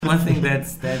one thing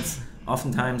that's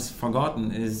oftentimes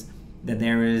forgotten is that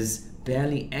there is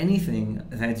barely anything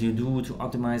that you do to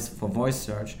optimize for voice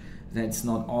search that's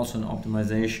not also an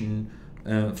optimization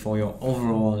for your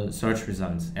overall search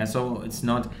results. And so it's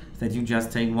not that you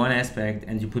just take one aspect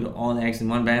and you put all the eggs in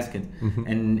one basket,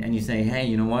 and you say, hey,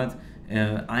 you know what,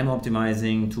 I'm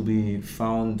optimizing to be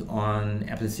found on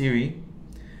Apple Siri,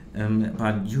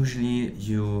 but usually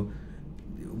you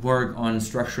work on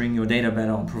structuring your data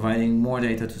better, on providing more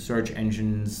data to search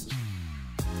engines.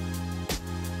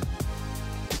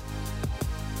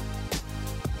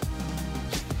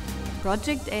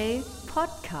 Project A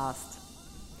Podcast.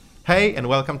 Hey, and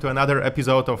welcome to another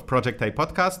episode of Project A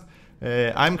Podcast.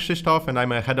 I'm Krzysztof, and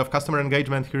I'm a head of customer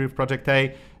engagement here with Project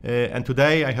A. And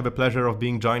today I have a pleasure of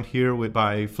being joined here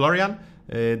by Florian,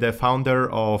 the founder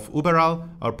of Uberal,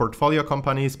 our portfolio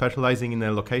company specializing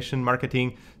in location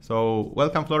marketing. So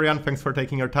welcome, Florian. Thanks for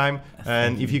taking your time.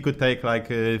 And if you could take like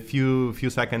a few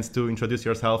seconds to introduce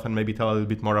yourself and maybe tell a little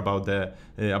bit more about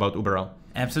Uberal.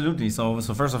 Absolutely. So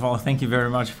first of all, thank you very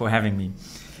much for having me.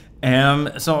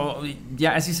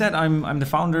 As you said, I'm the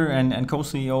founder and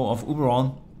co-CEO of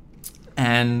Uberal.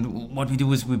 And what we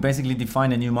do is we basically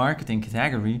define a new marketing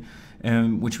category,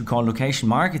 which we call location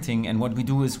marketing. And what we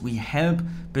do is we help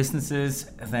businesses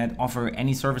that offer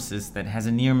any services that has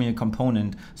a near-me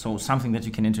component, so something that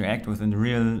you can interact with in the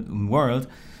real world,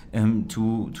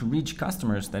 to reach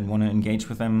customers that want to engage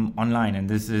with them online. And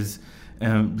this is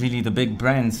really the big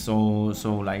brands, so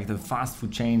like the fast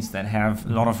food chains that have a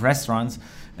lot of restaurants,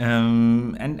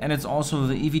 and it's also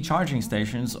the EV charging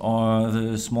stations or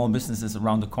the small businesses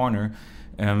around the corner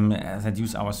that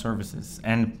use our services.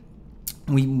 And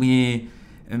we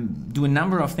do a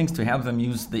number of things to help them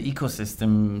use the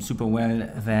ecosystem super well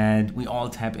that we all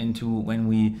tap into when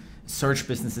we search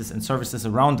businesses and services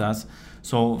around us.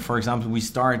 So, for example, we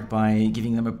start by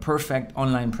giving them a perfect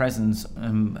online presence.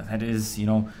 That is,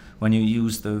 when you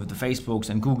use the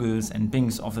Facebooks and Googles and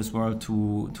Bings of this world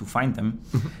to find them.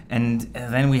 And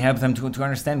then we help them to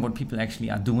understand what people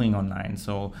actually are doing online.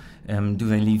 So do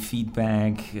they leave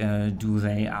feedback? Do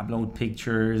they upload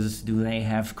pictures? Do they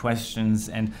have questions?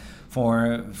 And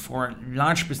for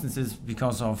large businesses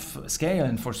because of scale,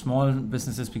 and for small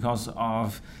businesses because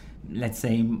of, let's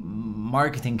say,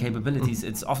 marketing capabilities,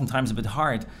 it's oftentimes a bit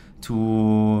hard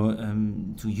to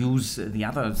use the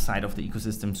other side of the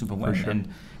ecosystem super well. Sure.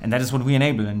 And that is what we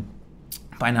enable. And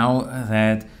by now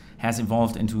that has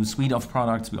evolved into a suite of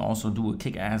products. We also do a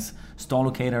kick-ass store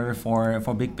locator for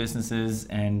big businesses,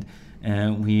 and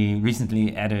we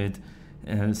recently added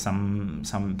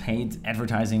some paid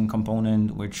advertising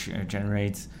component which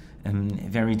generates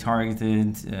very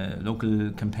targeted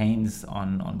local campaigns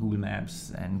on Google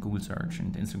Maps and Google Search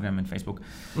and Instagram and Facebook.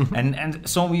 And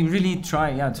so we really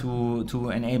try to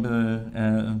enable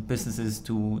businesses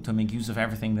to make use of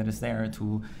everything that is there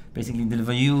to basically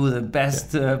deliver you the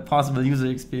best possible user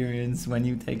experience when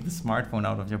you take the smartphone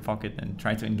out of your pocket and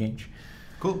try to engage.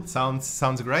 Cool.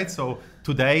 Sounds great. So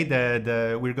today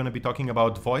we're going to be talking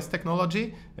about voice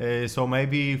technology. So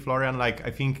maybe, Florian,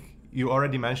 I think you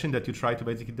already mentioned that you try to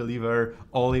basically deliver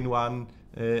all-in-one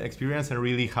experience and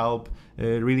really help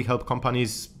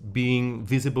companies being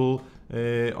visible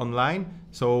online.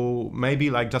 So maybe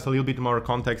just a little bit more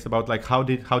context about how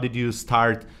did you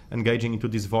start engaging into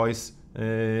this voice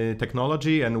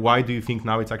technology, and why do you think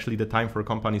now it's actually the time for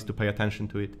companies to pay attention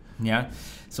to it? Yeah.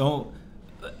 So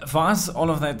for us, all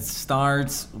of that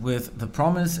starts with the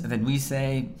promise that we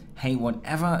say, hey,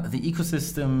 whatever the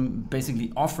ecosystem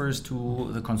basically offers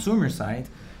to the consumer side,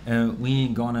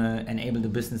 we're gonna enable the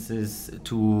businesses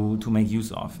to make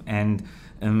use of. And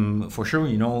for sure,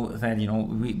 that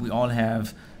we all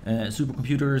have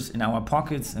supercomputers in our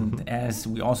pockets, and as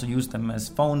we also use them as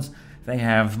phones, they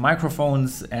have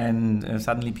microphones, and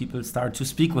suddenly people start to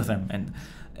speak with them.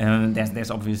 And there's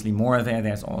obviously more there.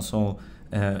 There's also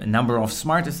a number of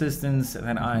smart assistants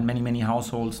that are in many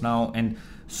households now, and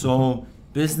so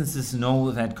businesses know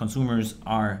that consumers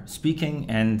are speaking,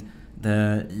 and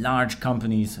the large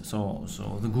companies, so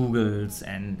the Googles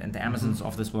and the Amazons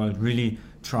of this world, really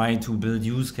try to build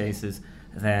use cases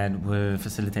that will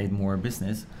facilitate more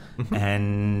business.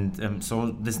 And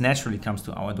so this naturally comes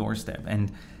to our doorstep.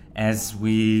 And as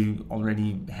we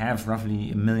already have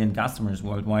roughly 1 million customers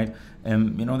worldwide,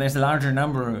 there's a larger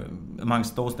number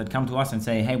amongst those that come to us and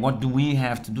say, hey, what do we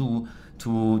have to do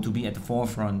to be at the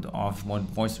forefront of what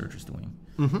voice search is doing?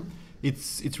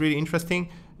 It's really interesting,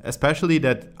 especially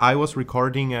that I was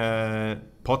recording a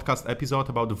podcast episode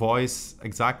about voice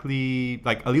exactly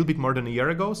a little bit more than a year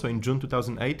ago, so in June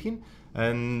 2018,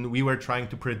 and we were trying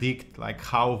to predict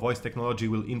how voice technology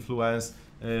will influence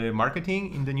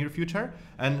marketing in the near future.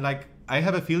 And I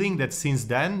have a feeling that since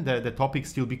then the topic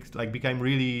still became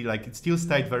really like it still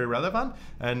stayed very relevant,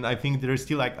 and I think there is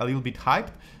still like a little bit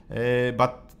hyped.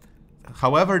 But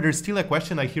however, there's still a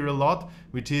question I hear a lot,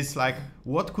 which is like,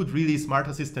 what could really smart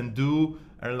assistant do,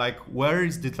 or like where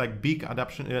is this like big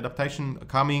adaptation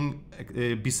coming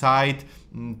beside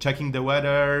checking the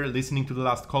weather, listening to the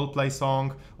last Coldplay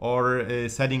song, or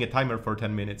setting a timer for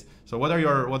 10 minutes? So what are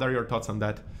your thoughts on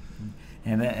that?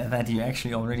 And that you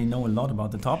actually already know a lot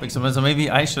about the topic. So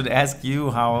maybe I should ask you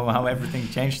how everything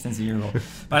changed since a year ago.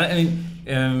 But I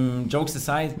mean, jokes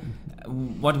aside,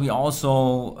 what we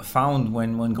also found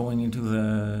when going into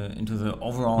the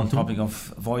overall topic of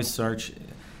voice search,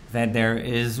 that there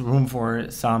is room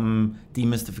for some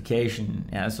demystification.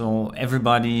 Yeah, so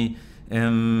everybody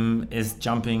is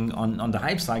jumping on the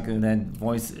hype cycle that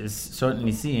voice is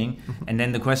certainly seeing, and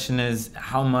then the question is,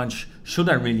 how much should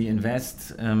I really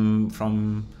invest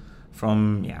from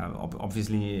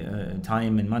obviously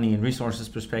time and money and resources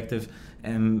perspective,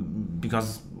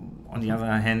 because on the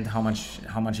other hand, how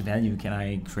much value can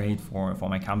I create for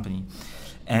my company?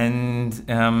 And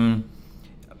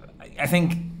I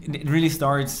think it really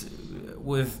starts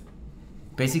with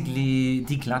basically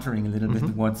decluttering a little bit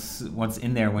what's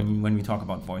in there when we talk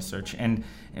about voice search. And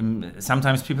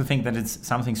sometimes people think that it's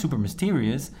something super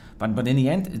mysterious, but in the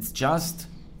end, it's just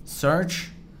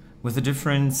search, with the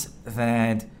difference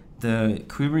that the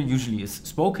query usually is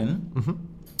spoken,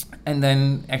 and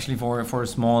then actually for a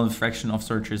small fraction of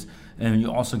searches,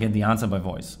 you also get the answer by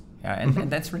voice. Yeah,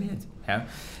 and that's really it. Yeah,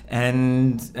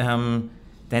 and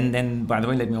then by the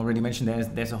way, let me already mention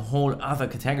there's a whole other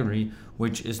category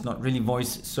which is not really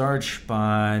voice search,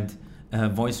 but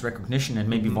voice recognition and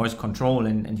maybe voice control,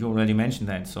 and you already mentioned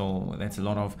that. So that's a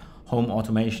lot of home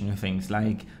automation things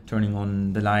like turning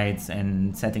on the lights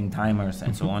and setting timers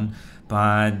and so on.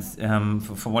 But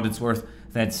for what it's worth,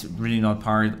 that's really not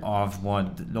part of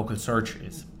what local search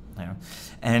is. Yeah.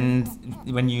 And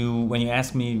when you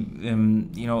ask me,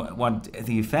 what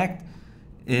the effect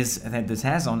is that this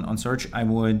has on search, I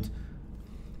would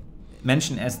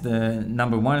mention as the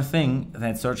number one thing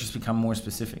that search has become more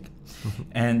specific.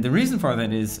 And the reason for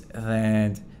that is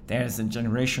that there's a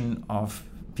generation of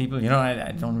people,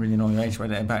 I don't really know your age,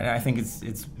 but I think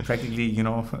it's practically, you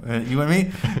and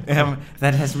me,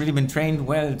 that has really been trained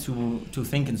well to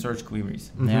think in search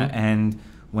queries. Yeah? And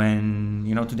when,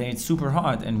 today it's super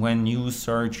hot, and when you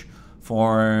search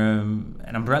for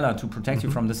an umbrella to protect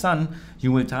you from the sun,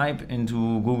 you will type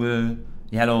into Google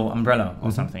yellow umbrella or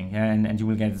something, yeah, and you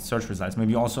will get search results.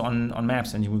 Maybe also on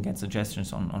maps, and you will get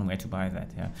suggestions on where to buy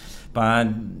that. Yeah, but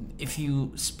if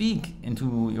you speak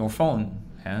into your phone,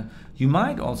 yeah, you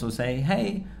might also say,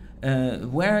 hey,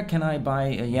 where can I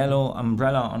buy a yellow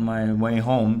umbrella on my way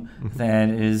home that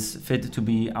is fit to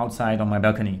be outside on my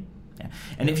balcony? Yeah.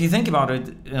 And if you think about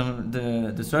it,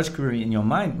 the search query in your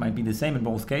mind might be the same in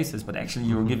both cases, but actually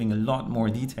you're giving a lot more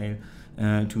detail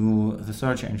to the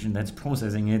search engine that's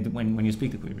processing it when you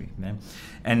speak the query. Yeah?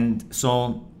 And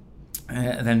so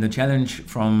then the challenge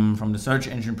from the search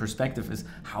engine perspective is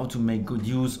how to make good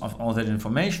use of all that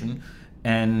information.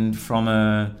 And from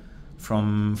our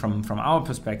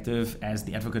perspective as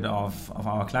the advocate of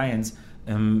our clients,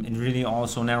 it really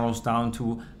also narrows down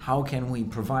to how can we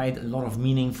provide a lot of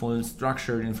meaningful,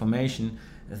 structured information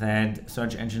that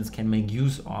search engines can make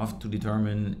use of to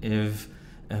determine if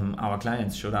our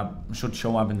clients should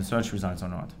show up in the search results or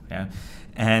not. Yeah,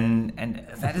 and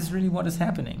that is really what is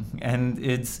happening, and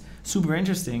it's super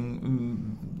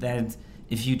interesting that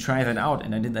if you try that out,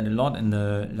 and I did that a lot in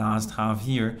the last half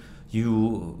year,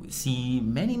 you see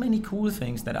many cool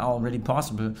things that are already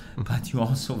possible, but you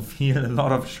also feel a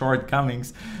lot of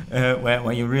shortcomings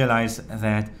where you realize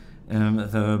that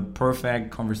the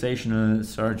perfect conversational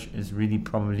search is really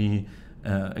probably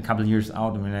a couple of years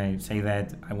out. And when I say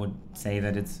that, I would say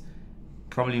that it's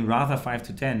probably rather 5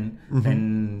 to 10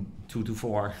 than 2 to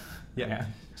 4. Yeah.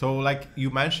 So like you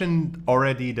mentioned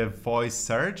already the voice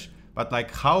search, but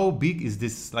like how big is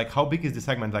this? Like how big is the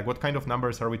segment? Like what kind of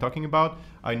numbers are we talking about?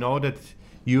 I know that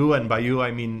you, and by you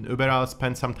I mean Uberal,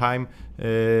 spent some time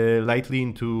lately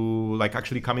into like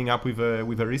actually coming up with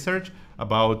a research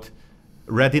about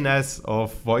readiness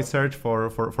of voice search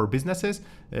for businesses.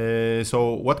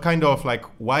 So what kind of like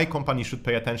why companies should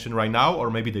pay attention right now,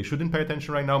 or maybe they shouldn't pay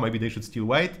attention right now, maybe they should still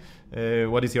wait.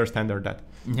 What is your standard that?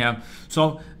 Yeah.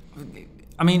 So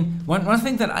I mean, one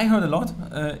thing that I heard a lot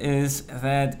is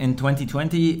that in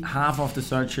 2020, half of the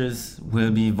searches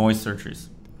will be voice searches.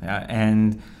 Yeah,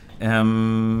 and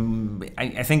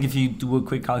I think if you do a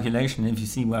quick calculation, if you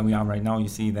see where we are right now, you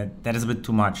see that is a bit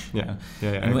too much. Yeah.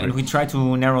 And we try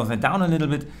to narrow that down a little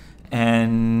bit,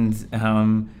 and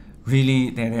really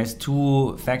there's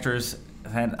two factors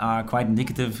that are quite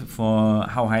indicative for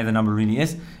how high the number really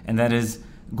is, and that is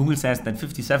Google says that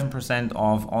 57%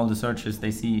 of all the searches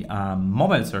they see are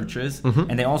mobile searches,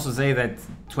 and they also say that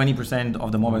 20%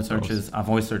 of the mobile searches are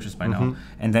voice searches by now,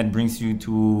 and that brings you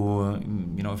to,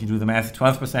 if you do the math,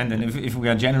 12%, and if we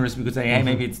are generous, we could say, hey,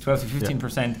 maybe it's 12 to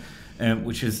 15%,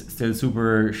 which is still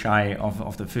super shy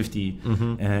of the 50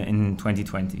 in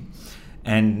 2020.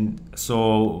 And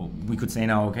so we could say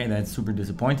now, okay, that's super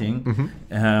disappointing.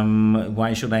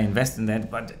 Why should I invest in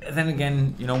that? But then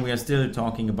again, we are still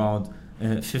talking about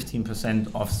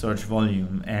 15% of search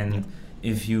volume, and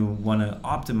if you want to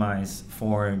optimize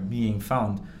for being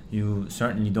found, you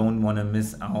certainly don't want to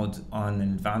miss out on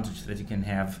an advantage that you can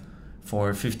have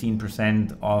for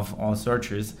 15% of all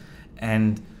searches.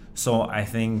 And so I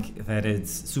think that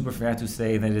it's super fair to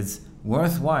say that it's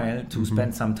worthwhile to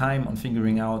spend some time on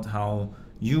figuring out how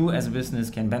you as a business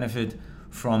can benefit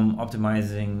from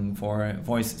optimizing for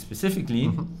voice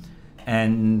specifically.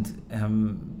 And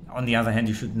on the other hand,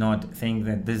 you should not think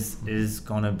that this is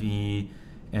going to be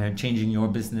changing your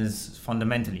business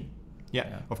fundamentally.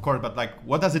 Yeah, of course. But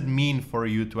what does it mean for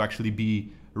you to actually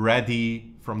be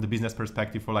ready from the business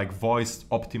perspective for voice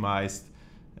optimized?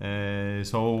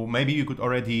 So maybe you could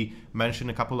already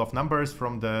mention a couple of numbers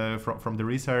from the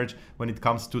research when it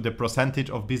comes to the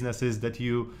percentage of businesses that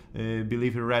you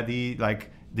believe are ready.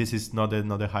 This is not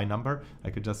a high number, I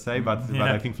could just say, but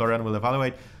I think Florian will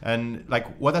evaluate. And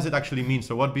what does it actually mean?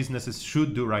 So what businesses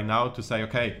should do right now to say,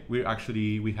 okay, we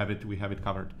have it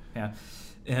covered? Yeah.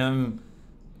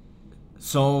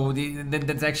 So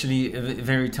that's actually a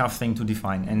very tough thing to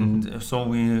define. And so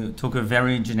we took a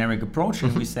very generic approach,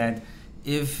 and we said,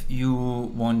 if you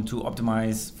want to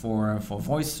optimize for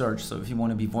voice search, so if you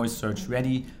want to be voice search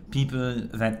ready, people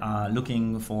that are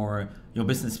looking for your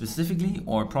business specifically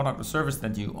or product or service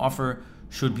that you offer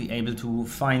should be able to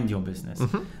find your business.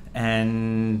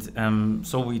 And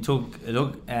so we took a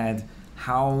look at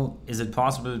how is it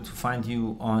possible to find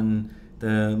you on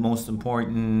the most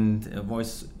important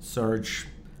voice search.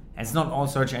 It's not all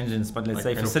search engines, but let's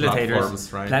say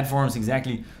facilitators, platforms,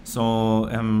 exactly. So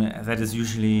that is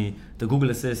usually the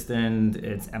Google Assistant,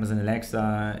 it's Amazon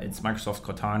Alexa, it's Microsoft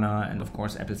Cortana, and of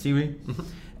course Apple Siri.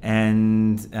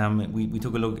 And we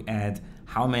took a look at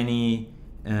how many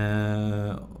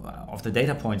of the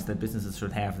data points that businesses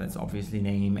should have. That's obviously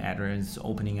name, address,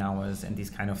 opening hours, and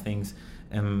these kind of things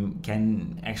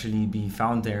can actually be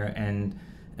found there. And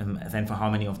then for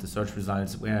how many of the search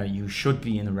results where you should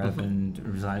be in the relevant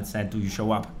result set do you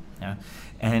show up?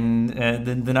 And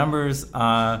the numbers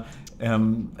are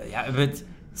a bit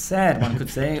sad, one could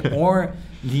say, or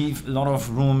leave a lot of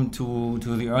room to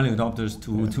the early adopters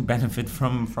to benefit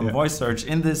from voice search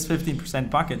in this 15%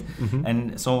 bucket.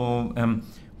 And so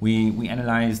we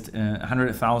analyzed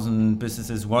 100,000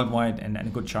 businesses worldwide, and a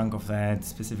good chunk of that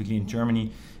specifically in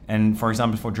Germany. And for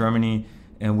example, for Germany,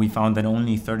 we found that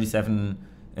only 37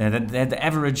 that the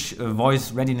average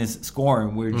voice readiness score,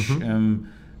 which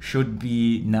should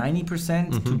be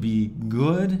 90% to be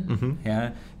good,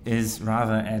 is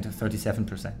rather at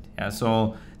 37%.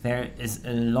 So there is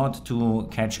a lot to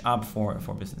catch up for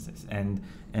businesses, and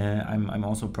I'm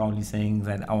also proudly saying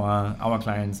that our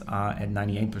clients are at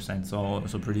 98%. So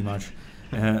pretty much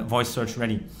voice search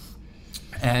ready.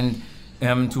 And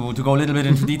to go a little bit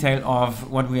into detail of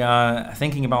what we are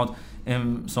thinking about.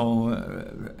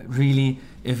 Really,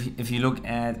 if you look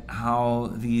at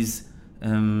how these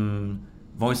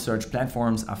voice search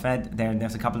platforms are fed,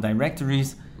 there's a couple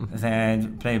directories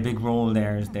that play a big role.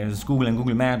 There's Google and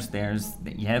Google Maps, there's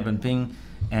Yelp and Ping,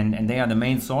 and they are the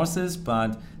main sources.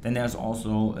 But then there's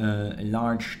also a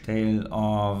large tail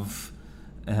of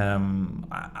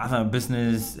other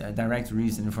business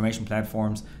directories and information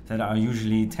platforms that are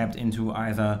usually tapped into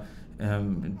either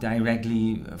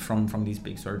directly from these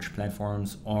big search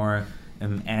platforms, or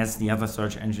as the other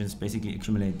search engines basically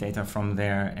accumulate data from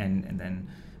there and then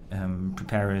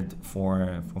prepare it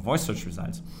for voice search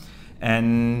results.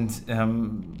 And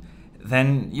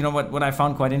then what I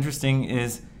found quite interesting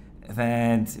is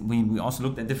that we also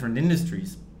looked at different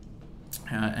industries,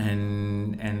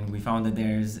 and we found that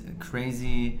there's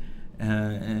crazy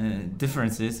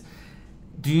differences.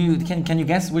 Can you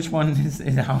guess which one is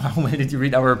how well did you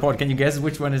read our report? Can you guess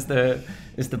which one is the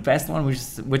best one?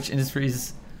 Which industry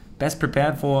is best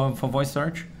prepared for voice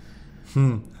search?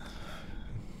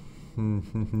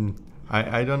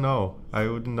 I don't know. I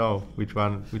wouldn't know which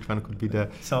one could be the.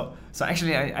 So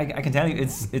actually I can tell you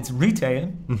it's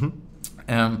retail,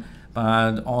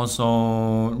 but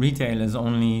also retail is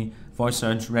only voice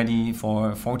search ready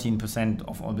for 14%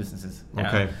 of all businesses.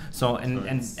 Okay. So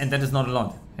and that is not a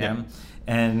lot. Yeah.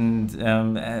 And the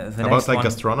about next like one,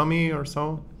 gastronomy or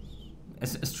so.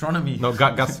 Astronomy. No,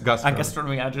 gastronomy.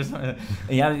 Gastronomy. I just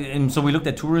so we looked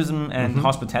at tourism and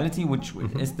hospitality, which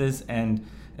is this, and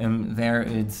there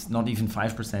it's not even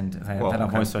 5% that are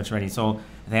voice search ready. So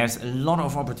there's a lot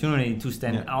of opportunity to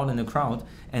stand out in the crowd,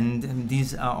 and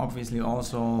these are obviously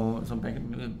also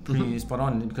pretty spot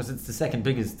on because it's the second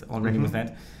biggest already with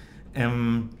that.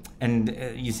 And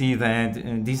you see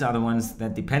that these are the ones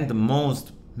that depend the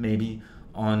most maybe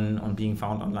on being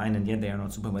found online, and yet they are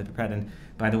not super well prepared. And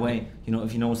by the way,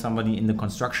 if you know somebody in the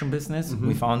construction business,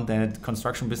 we found that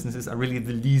construction businesses are really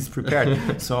the least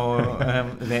prepared. So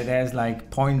there's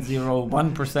like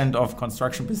 0.01% of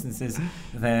construction businesses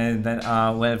that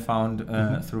are well found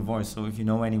through voice. So if you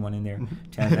know anyone in there,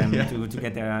 tell them to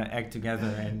get their act together,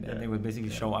 and they will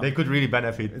basically show up. They could really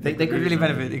benefit. They could really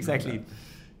benefit, exactly.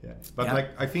 Yeah. But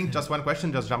I think just one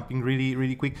question, just jumping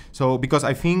really quick. So because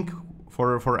I think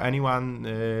for anyone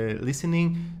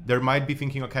listening, there might be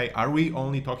thinking, okay, are we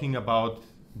only talking about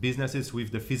businesses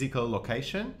with the physical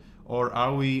location, or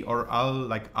are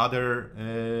like other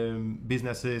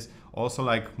businesses also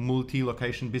like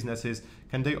multi-location businesses?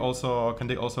 Can they also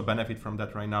benefit from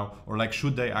that right now, or like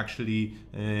should they actually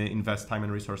invest time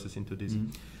and resources into this?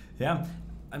 Yeah.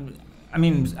 I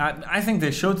mean, I think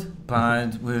they should,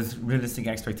 but with realistic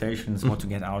expectations, what to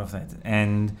get out of that.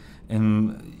 And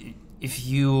if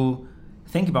you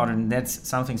think about it, and that's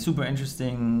something super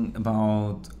interesting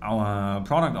about our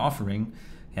product offering.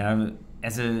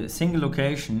 As a single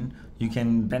location, you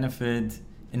can benefit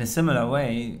in a similar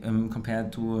way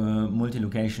compared to a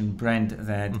multi-location brand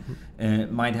that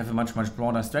might have a much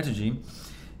broader strategy.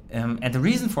 And the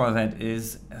reason for that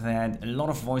is that a lot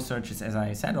of voice searches, as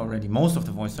I said already, most of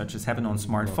the voice searches happen on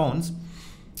smartphones.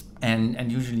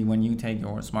 And usually when you take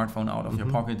your smartphone out of your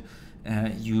pocket,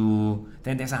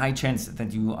 then there's a high chance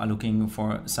that you are looking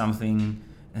for something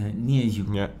near you.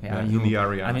 In the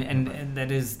area. I mean, and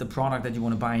that is the product that you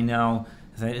want to buy now.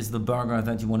 That is the burger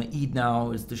that you want to eat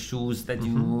now. It's the shoes that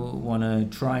you want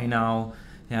to try now.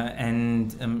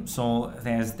 And so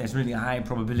there's really a high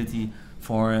probability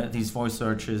for these voice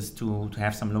searches to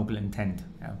have some local intent.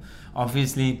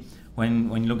 Obviously,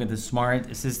 when you look at the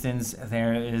smart assistants,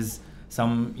 there is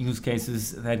some use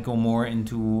cases that go more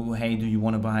into, hey, do you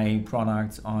want to buy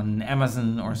products on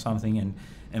Amazon or something?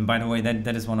 And by the way,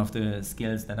 that is one of the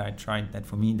skills that I tried that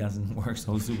for me doesn't work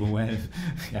so super well.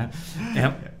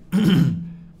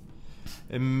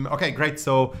 Okay, great.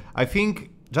 So I think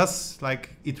just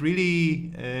like it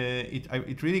really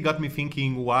got me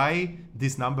thinking why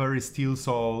this number is still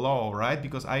so low, right?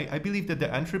 Because I believe that the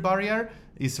entry barrier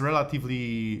is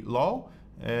relatively low.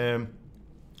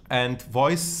 And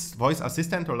voice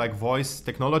assistant or like voice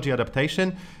technology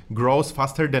adaptation grows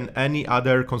faster than any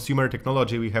other consumer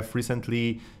technology we have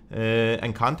recently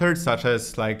encountered, such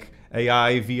as like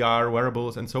AI, VR,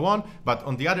 wearables, and so on. But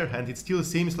on the other hand, it still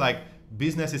seems like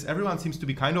businesses, everyone seems to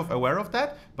be kind of aware of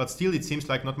that, but still it seems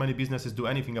like not many businesses do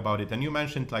anything about it. And you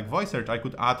mentioned like voice search. I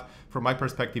could add from my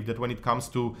perspective that when it comes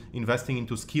to investing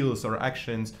into skills or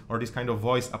actions or this kind of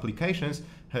voice applications,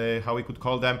 how we could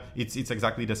call them, it's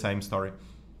exactly the same story.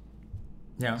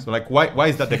 Yeah. So like why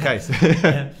is that the case?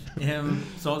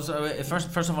 So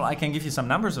first of all, I can give you some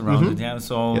numbers around it. Yeah.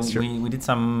 So yes, sure. we did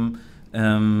some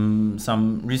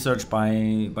research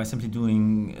by simply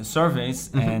doing surveys,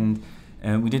 and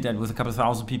we did that with a couple of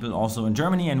thousand people also in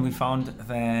Germany, and we found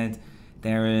that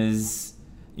there is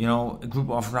a group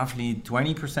of roughly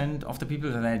 20% of the people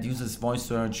that uses voice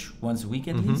search once a week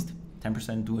at least.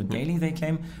 10% do it daily, they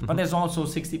claim, but there's also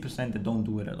 60% that don't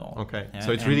do it at all. Okay,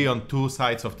 so it's really on two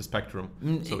sides of the spectrum.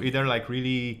 So either like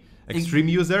really extreme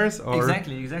users, or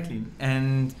exactly.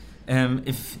 And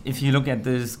if you look at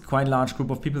this quite large group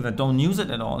of people that don't use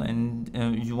it at all, and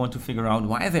you want to figure out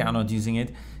why they are not using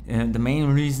it, the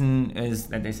main reason is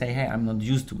that they say, hey, I'm not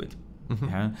used to it.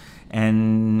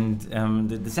 And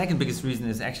the second biggest reason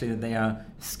is actually that they are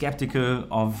skeptical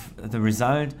of the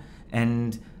result,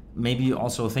 and maybe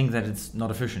also think that it's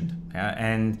not efficient.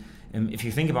 And if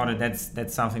you think about it,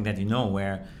 that's something that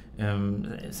where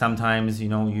sometimes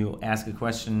you ask a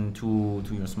question to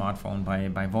your smartphone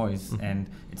by voice, and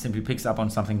it simply picks up on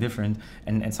something different,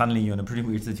 and suddenly you're in a pretty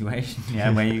weird situation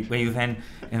where you then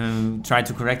try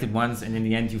to correct it once, and in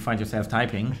the end you find yourself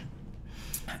typing.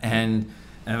 And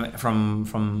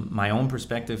from my own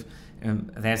perspective,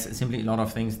 there's simply a lot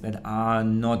of things that are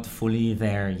not fully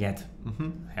there yet.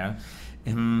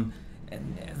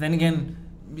 Then again,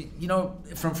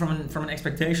 from an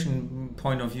expectation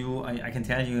point of view, I can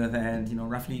tell you that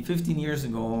roughly 15 years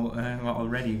ago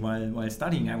already, while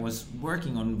studying, I was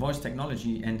working on voice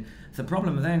technology, and the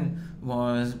problem then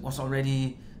was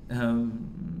already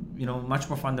much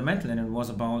more fundamental, and it was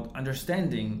about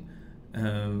understanding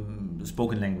the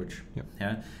spoken language.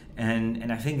 Yeah.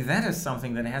 And I think that is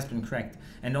something that has been cracked.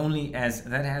 And only as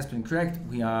that has been cracked,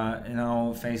 we are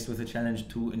now faced with a challenge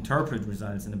to interpret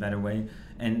results in a better way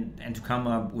and to come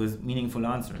up with meaningful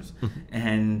answers.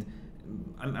 And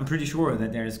I'm pretty sure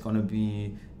that there's going to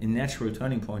be a natural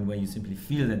turning point where you simply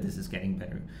feel that this is getting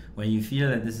better, where you feel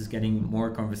that this is getting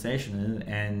more conversational,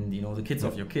 and the kids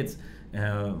of your kids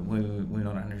will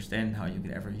not understand how you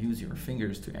could ever use your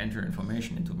fingers to enter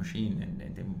information into a machine,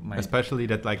 and they might, especially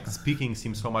that like speaking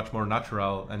seems so much more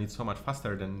natural and it's so much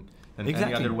faster than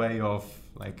any other way of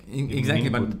like exactly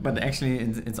input. But actually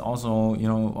it's also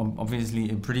obviously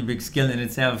a pretty big skill in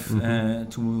itself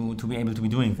to be able to be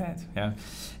doing that.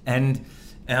 And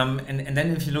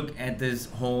then if you look at this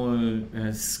whole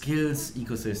skills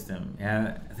ecosystem,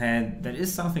 that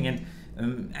is something.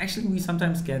 And actually, we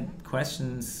sometimes get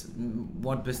questions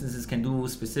what businesses can do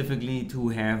specifically to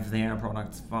have their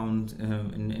products found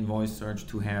in voice search,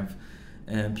 to have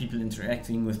people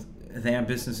interacting with their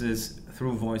businesses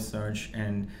through voice search.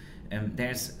 And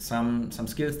there's some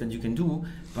skills that you can do,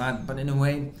 but in a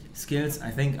way, skills I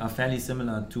think are fairly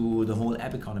similar to the whole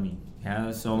app economy.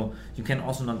 So you can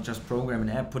also not just program an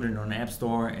app, put it on an app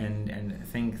store, and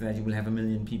think that you will have 1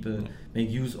 million people make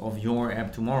use of your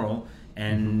app tomorrow.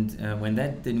 And when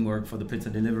that didn't work for the pizza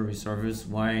delivery service,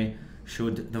 why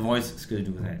should the voice skill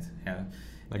do that?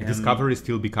 Discovery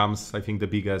still becomes, I think, the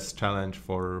biggest challenge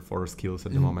for skills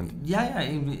at the moment.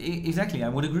 Exactly. I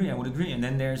would agree. And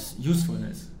then there's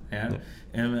usefulness.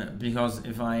 Because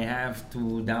if I have to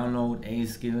download a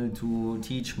skill to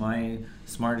teach my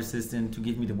smart assistant to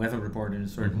give me the weather report in a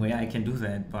certain way, I can do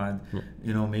that. But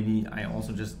maybe I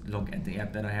also just look at the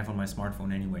app that I have on my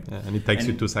smartphone anyway. And it takes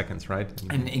you 2 seconds, right?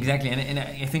 And exactly. And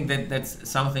I think that's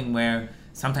something where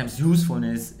sometimes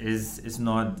usefulness is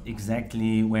not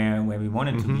exactly where we want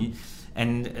it to be.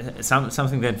 And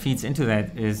something that feeds into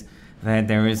that is that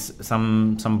there is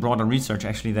some broader research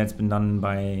actually that's been done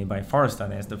by Forrester.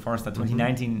 There's the Forrester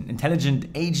 2019 Intelligent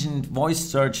Agent Voice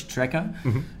Search Tracker,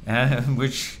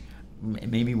 which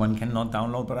maybe one cannot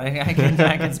download, but I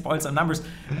can spoil some numbers.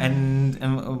 And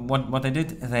what they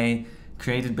did, they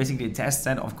created basically a test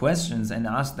set of questions and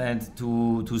asked that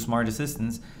to smart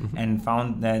assistants, and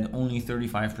found that only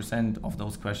 35% of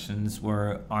those questions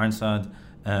were answered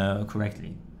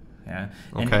correctly.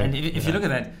 And if you look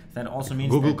at that also means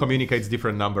Google communicates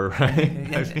different number,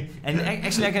 right? And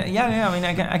actually,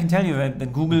 I can tell you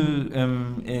that Google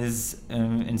is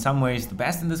in some ways the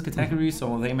best in this category.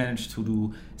 So they managed to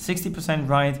do 60%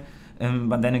 right,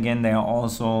 but then again, they are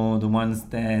also the ones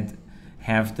that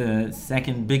have the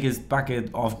second biggest bucket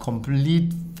of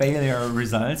complete failure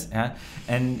results.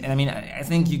 And I mean, I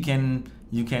think you can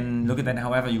look at that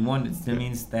however you want. It still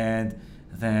means that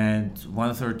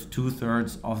 1/3 to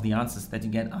 2/3 of the answers that you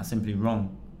get are simply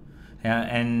wrong.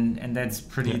 And that's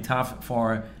pretty tough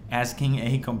for asking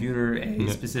a computer a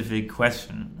specific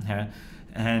question.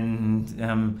 And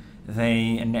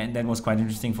that was quite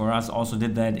interesting for us. Also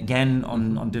did that again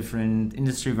on different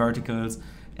industry verticals,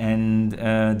 and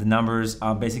the numbers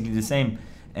are basically the same.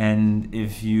 And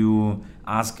if you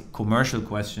ask commercial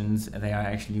questions, they are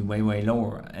actually way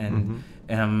lower. And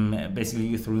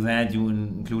basically through that you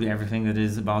include everything that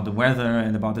is about the weather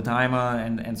and about the timer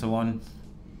and so on.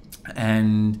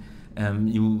 And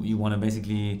you want to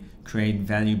basically create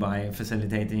value by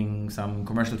facilitating some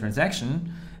commercial transaction.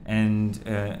 And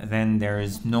then there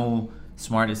is no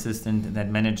smart assistant that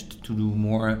managed to do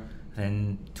more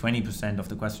than 20% of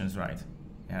the questions right.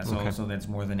 So that's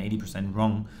more than 80%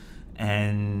 wrong.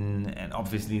 And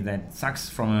obviously that sucks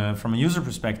from a user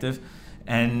perspective,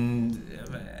 and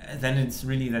then it's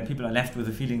really that people are left with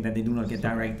the feeling that they do not get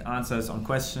direct answers on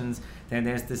questions. Then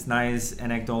there's this nice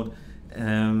anecdote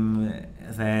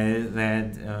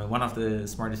that one of the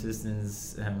smart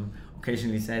assistants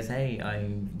occasionally says, "Hey, I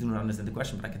do not understand the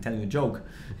question, but I can tell you a joke."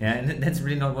 And that's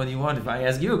really not what you want. If I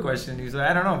ask you a question, you say,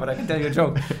 "I don't know, but I can tell you a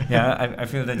joke." I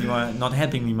feel that you are not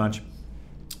helping me much,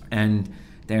 and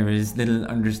there is little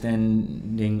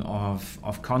understanding of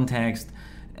context,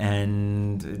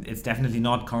 and it's definitely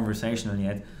not conversational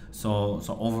yet. So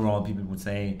overall, people would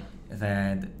say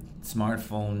that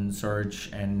smartphone search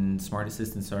and smart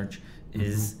assistant search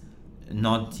is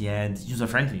not yet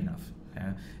user-friendly enough.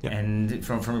 And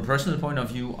from a personal point of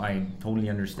view, I totally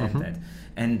understand that.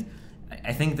 And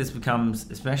I think this becomes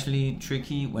especially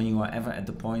tricky when you are ever at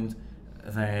the point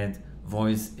that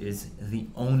voice is the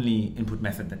only input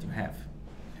method that you have.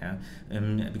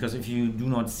 Because if you do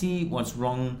not see what's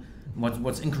wrong,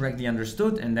 what's incorrectly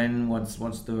understood, and then what's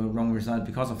the wrong result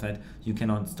because of that, you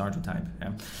cannot start to type.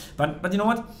 Yeah. But you know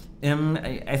what?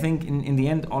 I think in the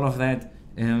end, all of that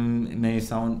may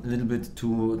sound a little bit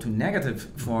too negative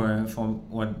for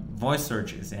what voice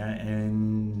search is. Yeah.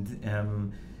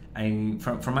 And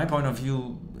from my point of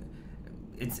view,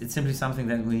 it's simply something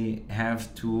that we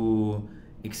have to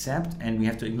accept, and we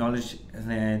have to acknowledge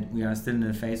that we are still in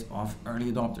a phase of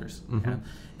early adopters. Yeah?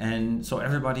 And so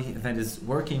everybody that is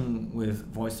working with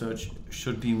voice search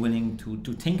should be willing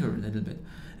to tinker a little bit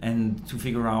and to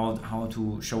figure out how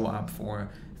to show up for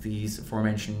these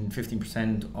aforementioned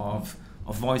 15% of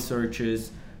voice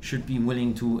searches, should be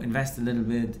willing to invest a little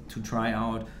bit to try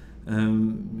out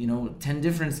 10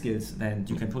 different skills that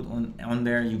you can put on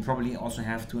there. You probably also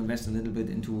have to invest a little bit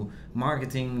into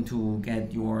marketing to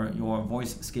get your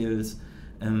voice skills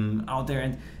out there.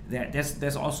 And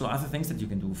there's also other things that you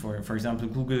can do. For example,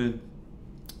 Google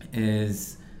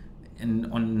is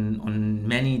on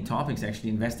many topics actually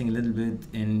investing a little bit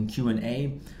in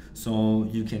Q&A. So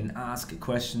you can ask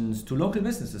questions to local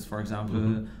businesses, for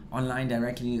example, online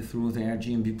directly through their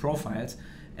GMB profiles.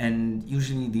 And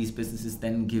usually these businesses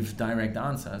then give direct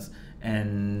answers.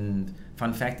 And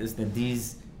fun fact is that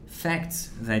these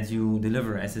facts that you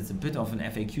deliver, as it's a bit of an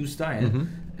FAQ style,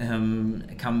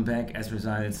 come back as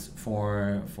results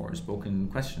for spoken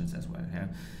questions as well. Yeah?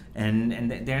 And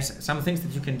there's some things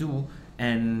that you can do,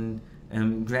 and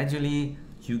gradually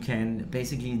you can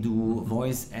basically do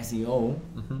voice SEO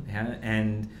yeah,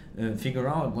 and figure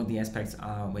out what the aspects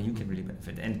are where you can really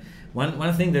benefit. And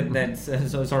one thing that's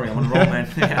so sorry, I'm on a roll, man.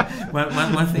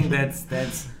 one thing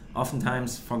that's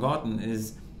oftentimes forgotten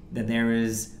is that there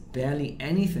is barely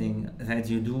anything that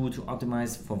you do to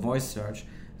optimize for voice search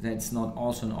that's not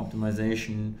also an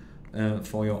optimization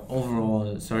for your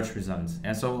overall search results.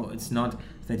 And so it's not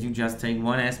that you just take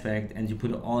one aspect and you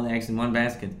put all the eggs in one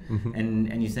basket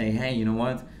and you say, hey, you know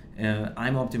what,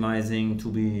 I'm optimizing to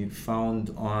be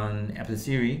found on Apple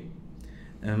Siri,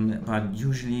 but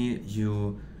usually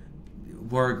you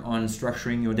work on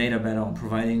structuring your data better, on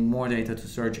providing more data to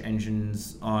search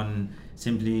engines, on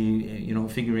simply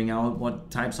figuring out what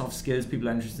types of skills people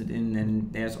are interested in.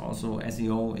 And there's also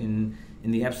SEO in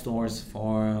the app stores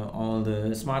for all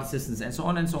the smart assistants and so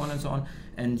on and so on and so on.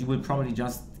 And you will probably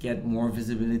just get more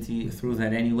visibility through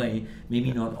that anyway.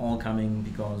 Maybe not all coming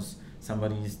because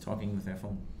somebody is talking with their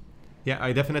phone. Yeah,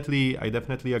 I definitely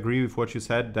agree with what you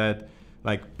said, that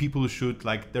like people should,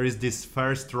 like, there is this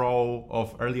first row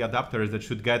of early adopters that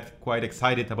should get quite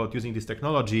excited about using this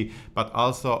technology, but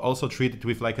also treat it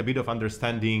with like a bit of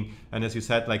understanding, and as you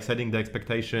said, like setting the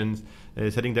expectations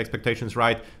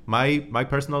right. My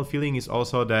personal feeling is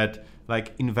also that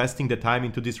like investing the time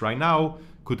into this right now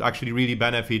could actually really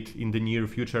benefit in the near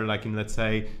future, like in, let's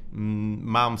say,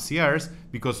 months, years,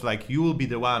 because like you will be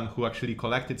the one who actually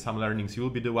collected some learnings. You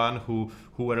will be the one who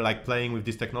were like playing with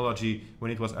this technology when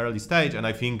it was early stage, and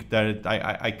I think that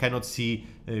I cannot see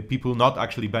people not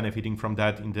actually benefiting from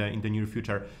that in the near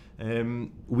future.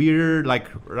 We're like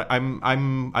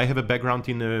I have a background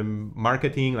in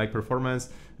marketing, like performance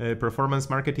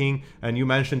marketing, and you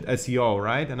mentioned SEO,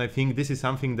 right? And I think this is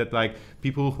something that like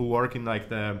people who work in like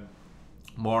the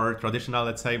more traditional,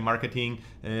 let's say, marketing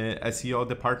SEO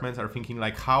departments are thinking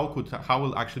like how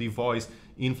will actually voice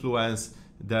influence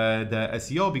the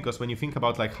SEO? Because when you think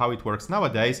about like how it works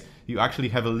nowadays, you actually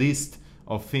have a list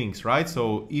of things, right?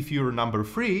 So if you're number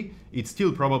 3, it's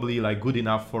still probably like good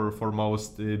enough for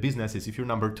most businesses. If you're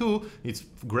number 2, it's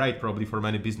great probably for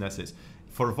many businesses.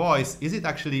 For voice, isn't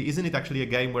it actually a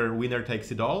game where winner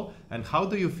takes it all? And how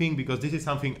do you think, because this is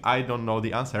something I don't know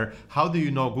the answer, how do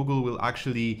you know Google will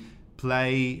actually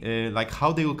play, like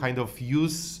how they will kind of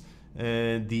use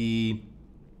the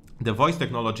voice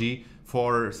technology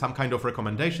for some kind of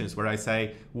recommendations, where I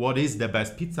say, what is the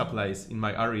best pizza place in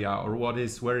my area, or where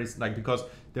is like, because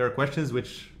there are questions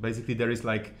which basically there is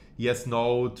like yes,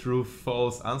 no, true,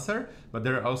 false answer, but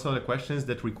there are also the questions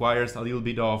that requires a little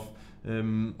bit of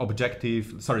subjective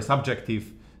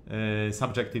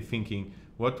thinking.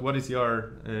 What is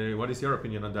your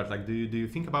opinion on that? Like, do you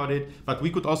think about it? But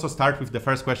we could also start with the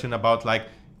first question about like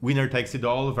winner takes it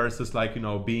all versus like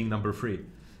being number 3.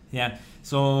 Yeah.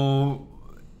 So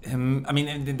I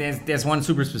mean, there's one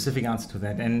super specific answer to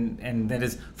that, and that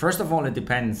is, first of all, it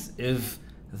depends. If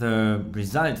the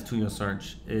result to your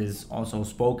search is also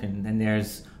spoken, then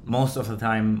there's most of the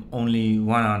time only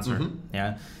one answer.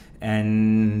 Yeah,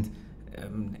 and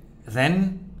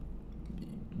then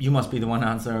you must be the one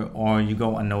answer, or you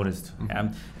go unnoticed.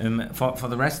 For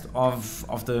the rest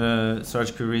of the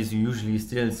search queries, you usually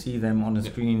still see them on the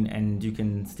screen, and you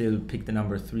can still pick the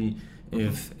number 3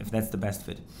 if that's the best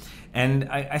fit. And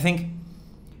I think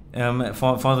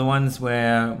For the ones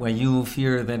where you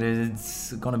fear that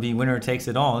it's going to be winner takes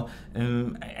it all,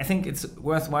 I think it's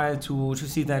worthwhile to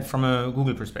see that from a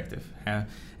Google perspective.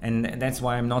 And that's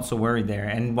why I'm not so worried there,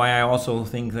 and why I also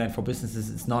think that for businesses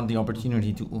it's not the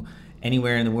opportunity to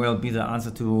anywhere in the world be the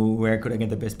answer to where could I get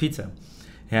the best pizza.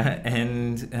 That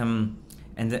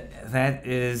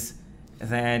is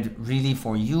that really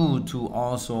for you to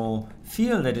also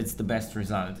feel that it's the best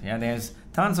result. There's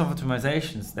tons of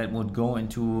optimizations that would go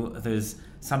into this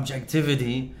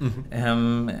subjectivity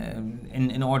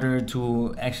in order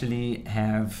to actually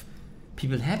have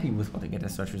people happy with what they get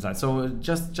as search results. So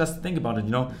just think about it.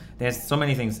 There's so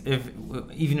many things. If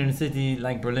even in a city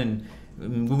like Berlin,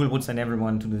 Google would send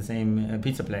everyone to the same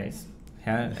pizza place.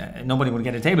 Nobody would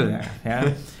get a table there.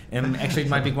 Actually, it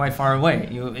might be quite far away.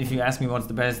 If you ask me what's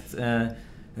the best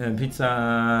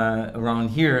pizza around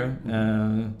here,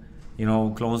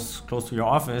 close to your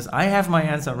office, I have my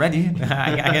answer ready.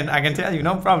 I can tell you,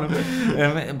 no problem.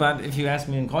 But if you ask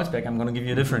me in Kreuzberg, I'm going to give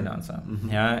you a different answer.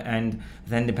 And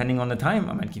then depending on the time,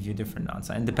 I might give you a different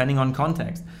answer, and depending on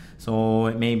context. So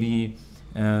it may be.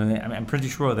 I'm pretty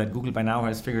sure that Google by now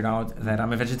has figured out that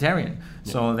I'm a vegetarian.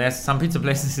 So there's some pizza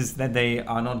places that they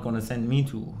are not going to send me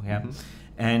to.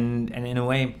 And in a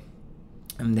way,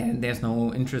 there's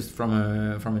no interest from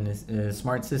a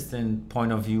smart system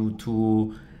point of view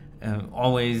to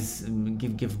always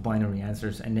give binary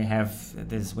answers, and they have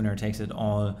this winner takes it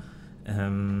all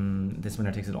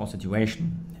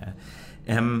situation.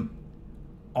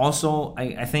 Also,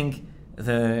 I think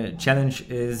the challenge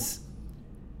is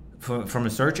from a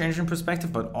search engine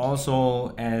perspective, but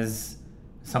also as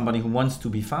somebody who wants to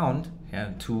be found,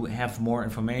 to have more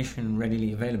information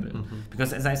readily available.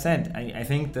 Because as I said, I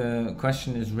think the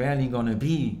question is rarely going to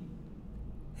be,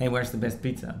 hey, where's the best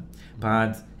pizza?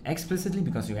 But explicitly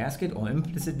because you ask it, or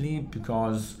implicitly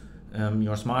because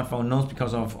your smartphone knows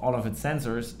because of all of its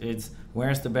sensors, it's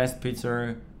where's the best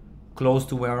pizza close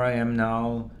to where I am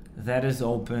now, that is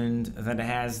opened, that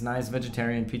has nice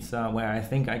vegetarian pizza, where I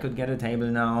think I could get a table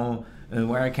now,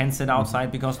 where I can sit outside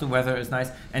because the weather is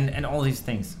nice, and all these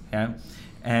things.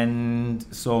 And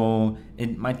so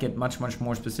it might get much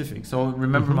more specific. So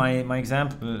remember my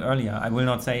example earlier. I will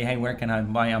not say, hey, where can I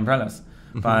buy umbrellas?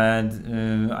 But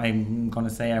I'm gonna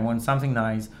say I want something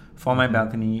nice for my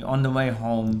balcony on the way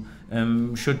home,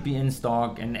 should be in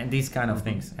stock, and these kind of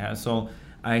things. So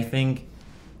I think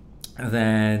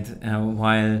that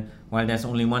while there's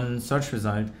only one search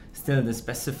result, still the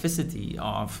specificity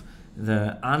of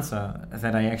the answer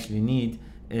that I actually need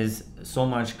is so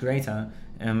much greater,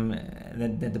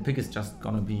 that the pick is just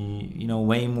gonna be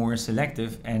way more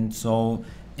selective. And so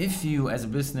if you as a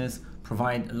business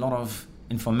provide a lot of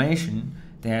information,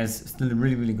 there's still a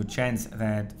really good chance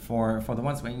that for the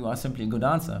ones where you are simply a good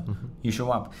answer, you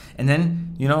show up. And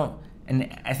then and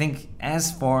I think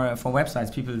as for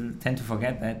websites, people tend to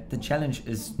forget that the challenge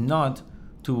is not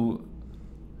to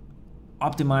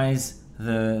optimize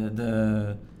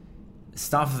the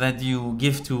stuff that you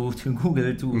give to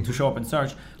Google to show up in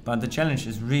search, but the challenge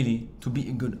is really to be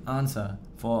a good answer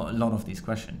for a lot of these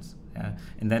questions.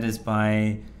 And that is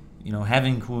by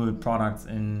having cool products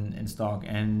in stock,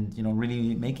 and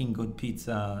really making good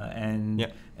pizza, and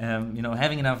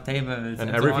having enough tables, and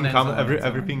everything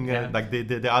everything like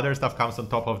the other stuff comes on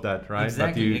top of that, right?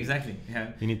 Exactly.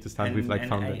 You need to start with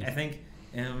foundation. I think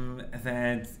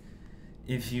that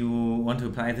if you want to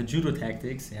apply the judo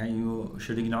tactics, you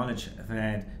should acknowledge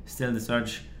that still the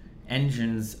search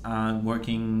engines are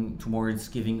working towards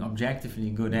giving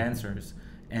objectively good answers.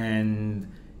 And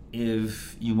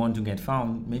if you want to get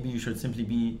found, maybe you should simply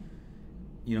be,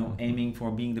 aiming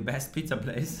for being the best pizza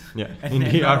place.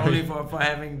 And not only for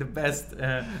having the best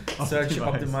search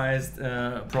optimized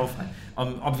profile.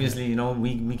 Obviously,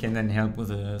 we can then help with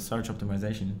the search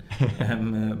optimization.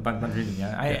 But really,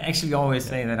 I actually always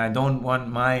say that I don't want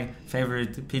my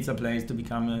favorite pizza place to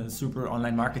become a super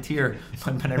online marketeer,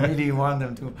 but I really want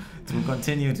them to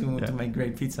continue to make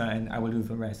great pizza, and I will do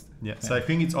the rest. So I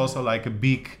think it's also like a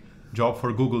big job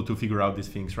for Google to figure out these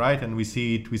things, right? And we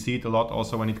see it a lot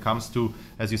also when it comes to,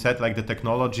 as you said, like the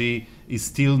technology is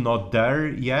still not there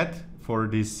yet for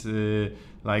this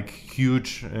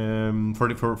huge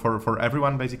for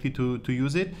everyone basically to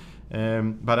use it.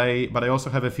 But I also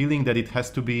have a feeling that it has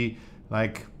to be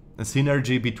like a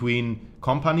synergy between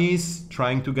companies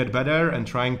trying to get better and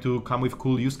trying to come with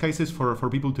cool use cases for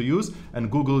people to use,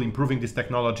 and Google improving this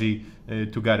technology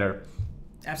together.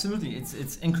 Absolutely,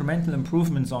 it's incremental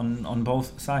improvements on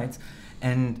both sides,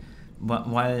 and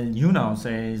while you now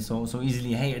say so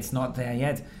easily, hey, it's not there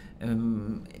yet.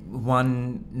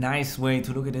 One nice way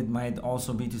to look at it might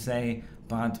also be to say,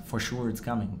 but for sure it's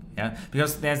coming. Yeah,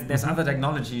 because there's other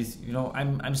technologies.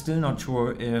 I'm still not sure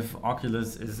if Oculus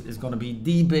is going to be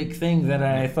the big thing that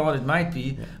I thought it might be.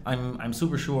 Yeah. I'm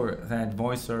super sure that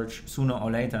voice search sooner or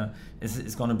later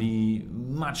is going to be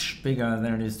much bigger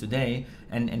than it is today,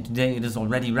 and today it is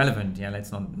already relevant. Yeah,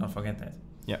 let's not forget that.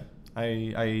 Yeah,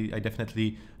 I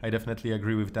definitely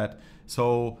agree with that.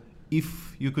 So if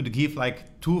you could give like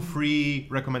 2 free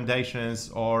recommendations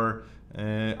or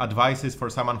advices for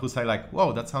someone who say like,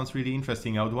 whoa, that sounds really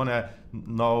interesting, I would want to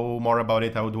know more about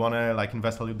it, I would want to like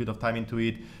invest a little bit of time into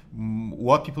it,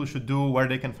 what people should do, where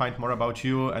they can find more about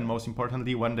you, and most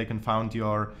importantly, where they can find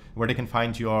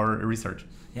your research.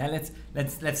 Yeah,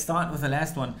 let's start with the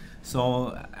last one.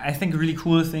 So I think a really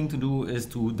cool thing to do is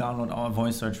to download our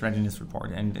voice search readiness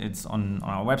report, and it's on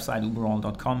our website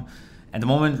uberall.com at the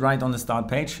moment, right on the start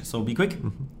page. So be quick.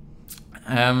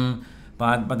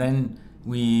 But then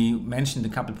we mentioned a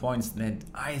couple points that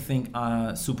I think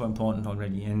are super important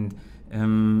already, and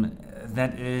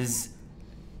that is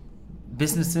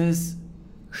businesses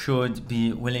should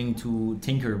be willing to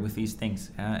tinker with these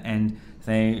things, and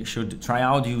they should try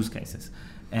out use cases,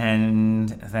 and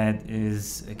that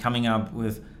is coming up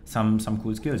with some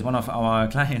cool skills. One of our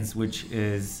clients, which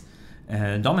is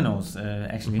Domino's,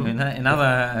 actually,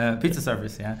 another pizza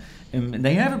service,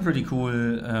 they have a pretty cool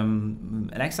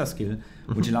Alexa skill,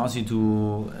 which allows you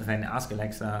to then ask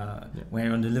Alexa where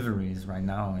your delivery is right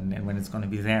now and when it's going to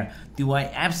be there. Do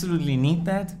I absolutely need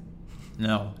that?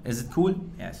 No. Is it cool?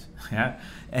 Yes. Yeah.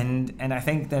 And I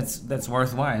think that's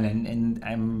worthwhile.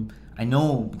 And I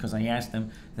know, because I asked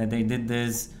them, that they did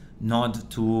this not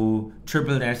to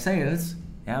triple their sales,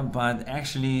 but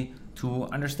actually to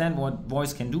understand what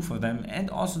voice can do for them, and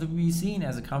also to be seen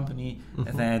as a company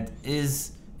that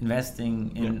is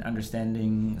investing in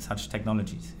understanding such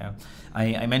technologies.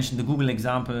 I mentioned the Google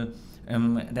example.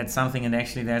 That's something, and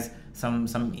actually there's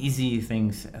some easy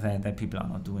things that people are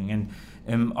not doing.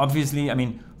 And obviously, I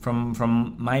mean,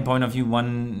 from my point of view,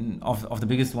 one of the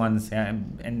biggest ones,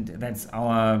 and that's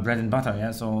our bread and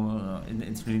butter. So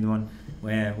it's really the one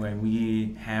where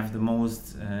we have the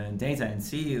most data and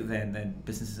see that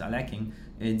businesses are lacking.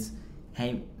 It's,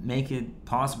 hey, make it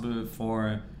possible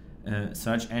for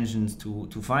search engines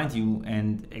to find you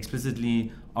and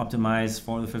explicitly optimize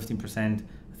for the 15%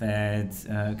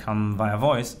 that come via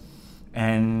voice.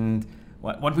 And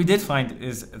what we did find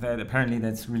is that apparently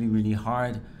that's really, really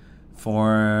hard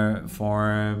for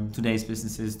today's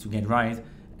businesses to get right,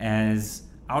 as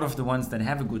out of the ones that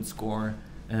have a good score,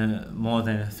 more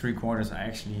than 3/4 are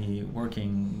actually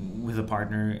working with a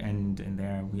partner, and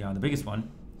there we are the biggest one.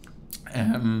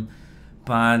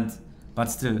 But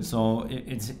still, so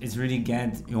it's really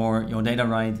get your data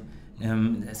right.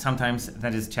 Sometimes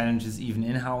that is challenges even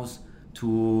in-house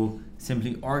to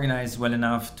simply organize well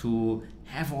enough to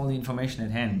have all the information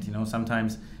at hand.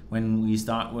 Sometimes when we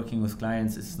start working with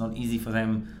clients, it's not easy for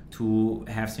them to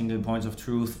have single points of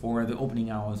truth for the opening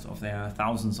hours of their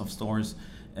thousands of stores.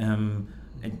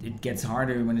 It gets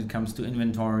harder when it comes to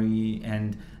inventory,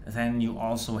 and then you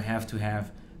also have to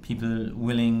have people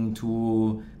willing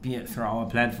to, be it through our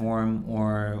platform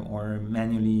or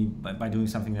manually by doing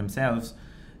something themselves,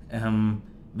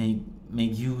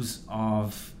 make use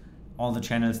of all the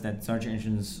channels that search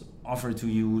engines offer to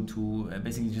you to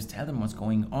basically just tell them what's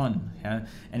going on.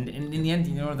 And in the end,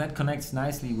 that connects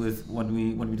nicely with what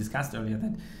we discussed earlier,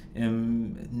 that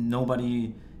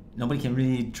nobody can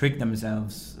really trick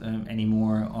themselves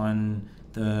anymore on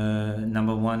the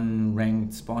number 1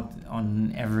 ranked spot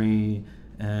on every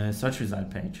search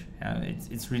result page.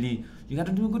 It's really, you got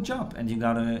to do a good job, and you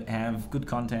got to have good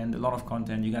content, a lot of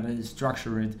content. You got to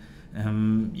structure it.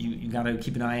 You got to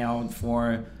keep an eye out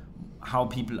for how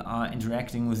people are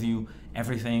interacting with you.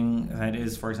 Everything that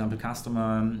is, for example,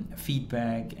 customer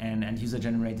feedback and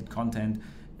user-generated content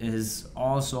is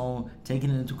also taken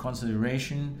into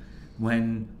consideration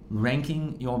when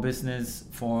ranking your business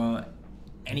for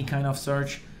any kind of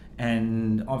search.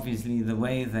 And obviously the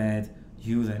way that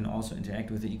you then also interact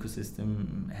with the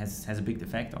ecosystem has a big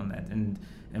effect on that. And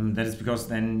that is because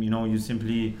then you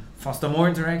simply foster more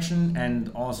interaction,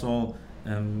 and also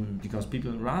because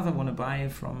people rather want to buy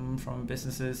from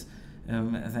businesses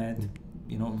that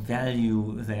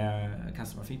value their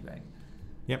customer feedback.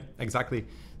 Yeah, exactly.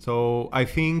 So I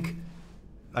think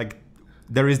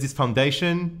there is this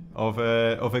foundation of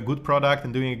a good product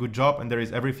and doing a good job, and there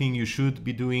is everything you should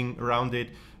be doing around it.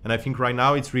 And I think right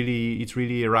now it's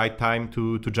really a right time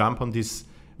to jump on this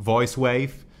voice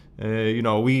wave.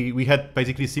 We had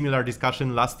basically similar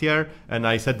discussion last year, and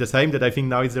I said the same, that I think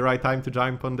now is the right time to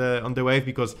jump on the wave,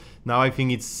 because now I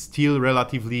think it's still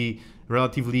relatively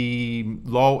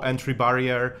low entry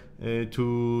barrier.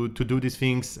 to do these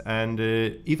things. And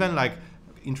even like,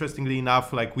 interestingly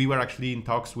enough, like we were actually in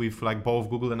talks with like both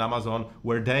Google and Amazon,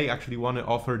 where they actually want to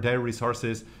offer their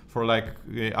resources for like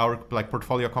our like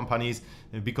portfolio companies,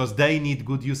 because they need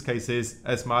good use cases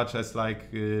as much as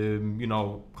like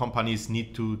companies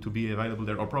need to be available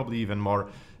there, or probably even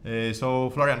more. So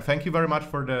Florian, thank you very much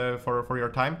for your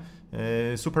time.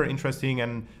 Super interesting,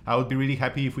 and I would be really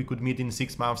happy if we could meet in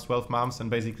 6 months, 12 months, and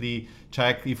basically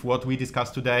check if what we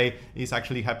discussed today is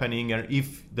actually happening, or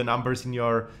if the numbers in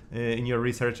your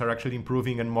research are actually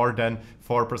improving, and more than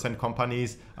 4%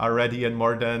 companies are ready, and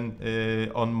more than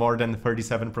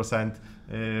 37%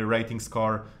 rating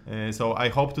score. So I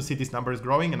hope to see these numbers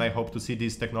growing, and I hope to see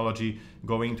this technology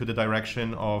going to the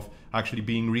direction of actually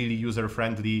being really user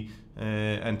friendly,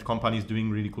 and companies doing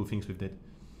really cool things with it.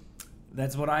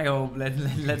 That's what I hope.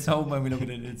 Let's hope when we look at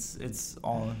it, it's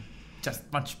all just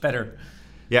much better.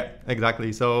 Yeah,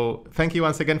 exactly. So thank you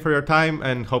once again for your time,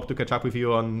 and hope to catch up with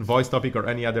you on voice topic or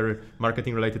any other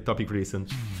marketing related topic really soon.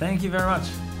 Thank you very much.